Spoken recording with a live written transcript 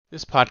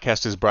This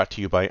podcast is brought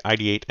to you by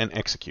Ideate and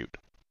Execute.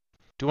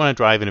 Do you want to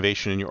drive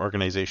innovation in your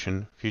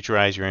organization,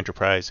 futurize your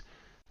enterprise,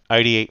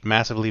 ideate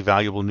massively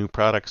valuable new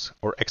products,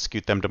 or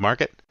execute them to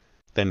market?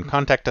 Then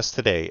contact us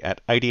today at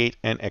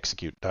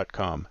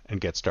ideateandexecute.com and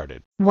get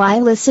started. Why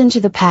listen to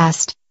the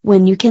past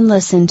when you can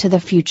listen to the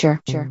future?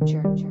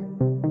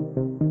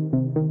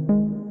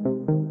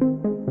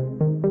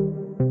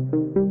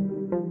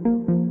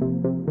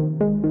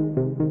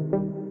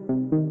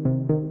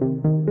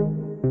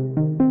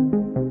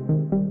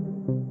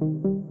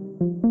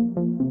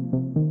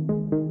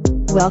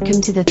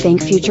 Welcome to the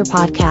Think Future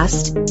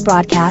podcast,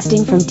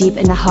 broadcasting from deep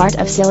in the heart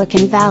of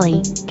Silicon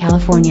Valley,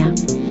 California.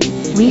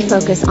 We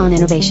focus on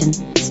innovation,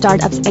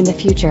 startups, and the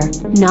future,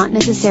 not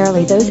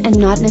necessarily those and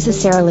not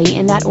necessarily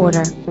in that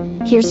order.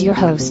 Here's your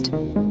host.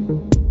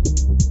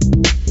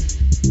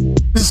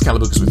 This is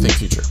Calabucas with Think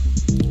Future.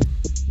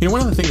 You know,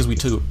 one of the things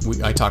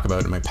I talk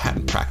about in my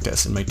patent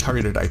practice, in my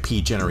targeted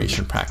IP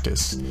generation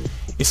practice,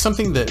 is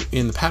something that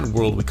in the patent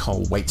world we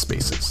call white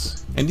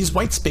spaces. And these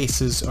white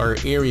spaces are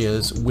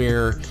areas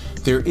where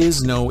there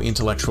is no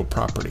intellectual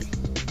property,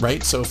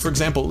 right? So for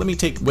example, let me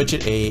take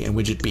widget A and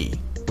widget B,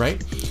 right?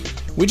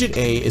 Widget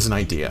A is an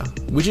idea.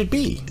 Widget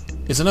B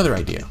is another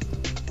idea.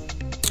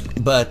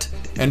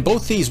 And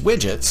both these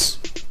widgets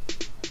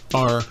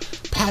are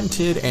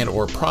patented and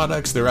or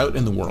products, they're out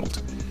in the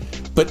world.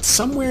 But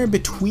somewhere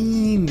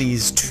between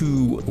these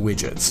two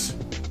widgets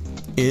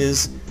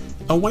is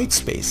a white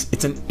space.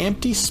 It's an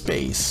empty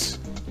space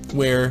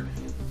where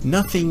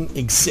nothing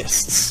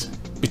exists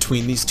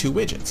between these two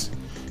widgets,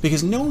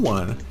 because no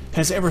one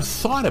has ever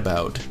thought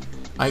about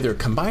either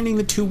combining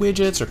the two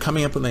widgets or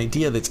coming up with an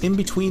idea that's in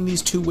between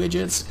these two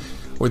widgets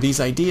or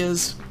these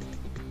ideas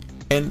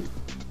and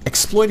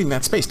exploiting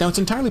that space. Now, it's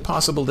entirely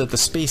possible that the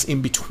space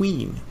in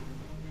between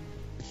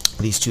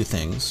these two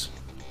things,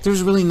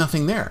 there's really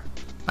nothing there.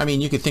 I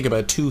mean, you could think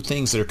about two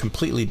things that are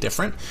completely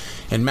different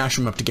and mash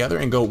them up together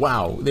and go,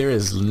 wow, there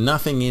is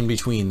nothing in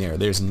between there.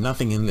 There's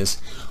nothing in this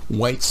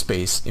white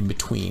space in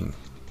between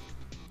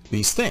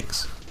these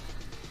things.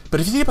 But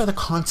if you think about the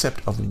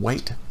concept of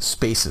white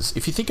spaces,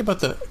 if you think about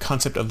the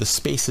concept of the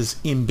spaces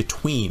in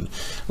between,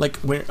 like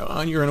when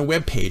you're on a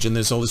web page and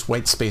there's all this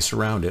white space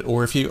around it,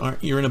 or if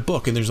you're in a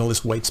book and there's all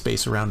this white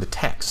space around the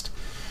text,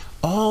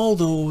 all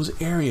those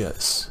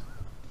areas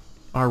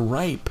are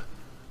ripe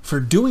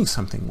for doing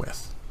something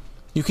with.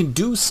 You can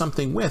do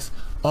something with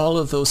all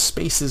of those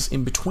spaces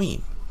in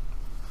between.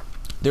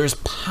 There's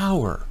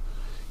power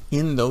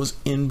in those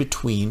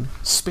in-between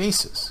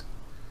spaces.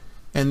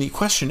 And the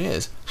question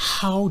is,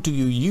 how do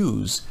you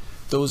use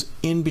those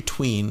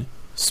in-between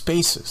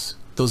spaces,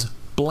 those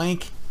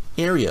blank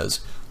areas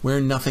where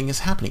nothing is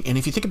happening? And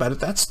if you think about it,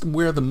 that's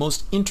where the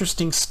most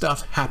interesting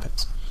stuff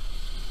happens.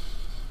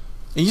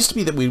 It used to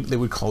be that they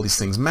would call these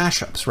things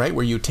mashups, right?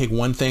 Where you take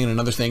one thing and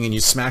another thing and you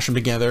smash them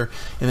together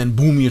and then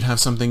boom, you'd have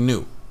something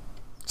new.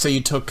 Say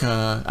you took,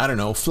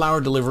 flower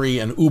delivery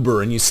and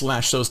Uber and you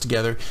slashed those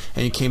together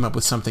and you came up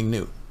with something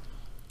new.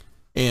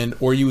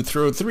 Or you would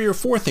throw 3 or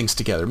 4 things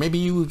together. Maybe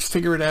you would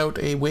figure it out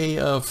a way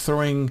of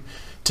throwing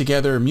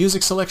together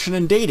music selection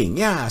and dating.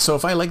 Yeah, so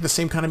if I like the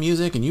same kind of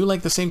music and you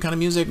like the same kind of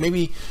music,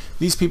 maybe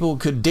these people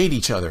could date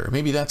each other.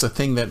 Maybe that's a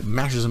thing that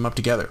mashes them up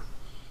together.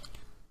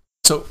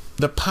 So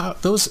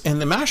those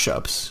and the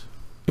mashups,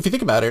 if you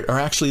think about it, are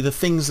actually the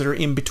things that are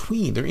in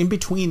between. They're in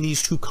between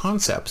these two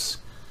concepts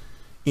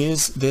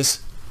is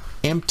this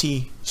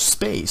empty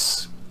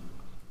space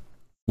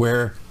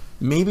where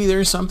maybe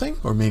there's something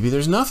or maybe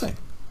there's nothing.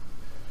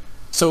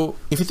 So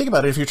if you think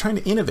about it, if you're trying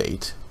to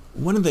innovate,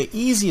 one of the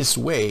easiest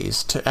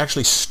ways to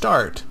actually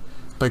start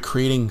by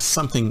creating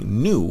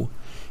something new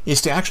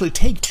is to actually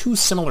take two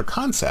similar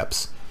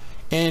concepts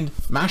and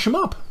mash them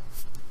up,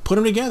 put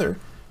them together,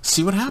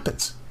 see what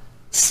happens.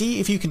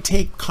 See if you can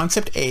take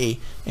concept A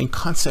and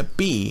concept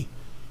B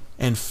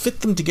and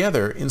fit them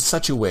together in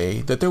such a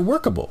way that they're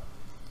workable.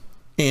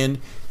 And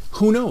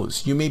who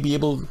knows, you may be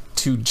able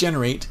to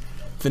generate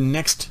the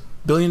next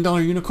billion-dollar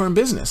unicorn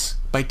business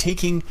by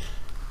taking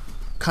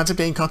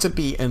concept A and concept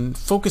B and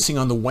focusing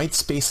on the white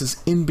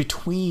spaces in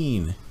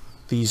between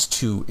these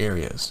two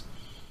areas.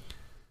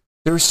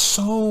 There's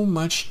so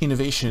much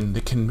innovation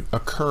that can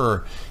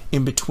occur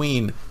in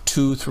between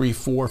 2, 3,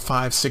 4,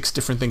 5, 6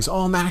 different things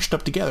all mashed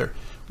up together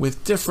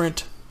with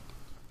different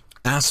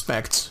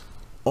aspects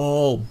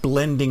all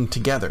blending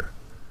together.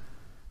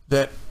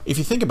 That if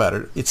you think about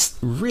it, it's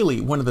really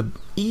one of the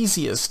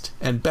easiest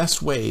and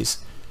best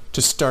ways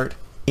to start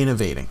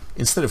innovating.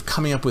 Instead of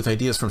coming up with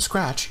ideas from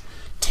scratch,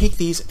 take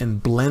these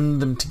and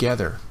blend them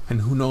together,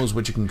 and who knows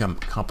what you can come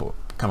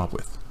up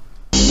with.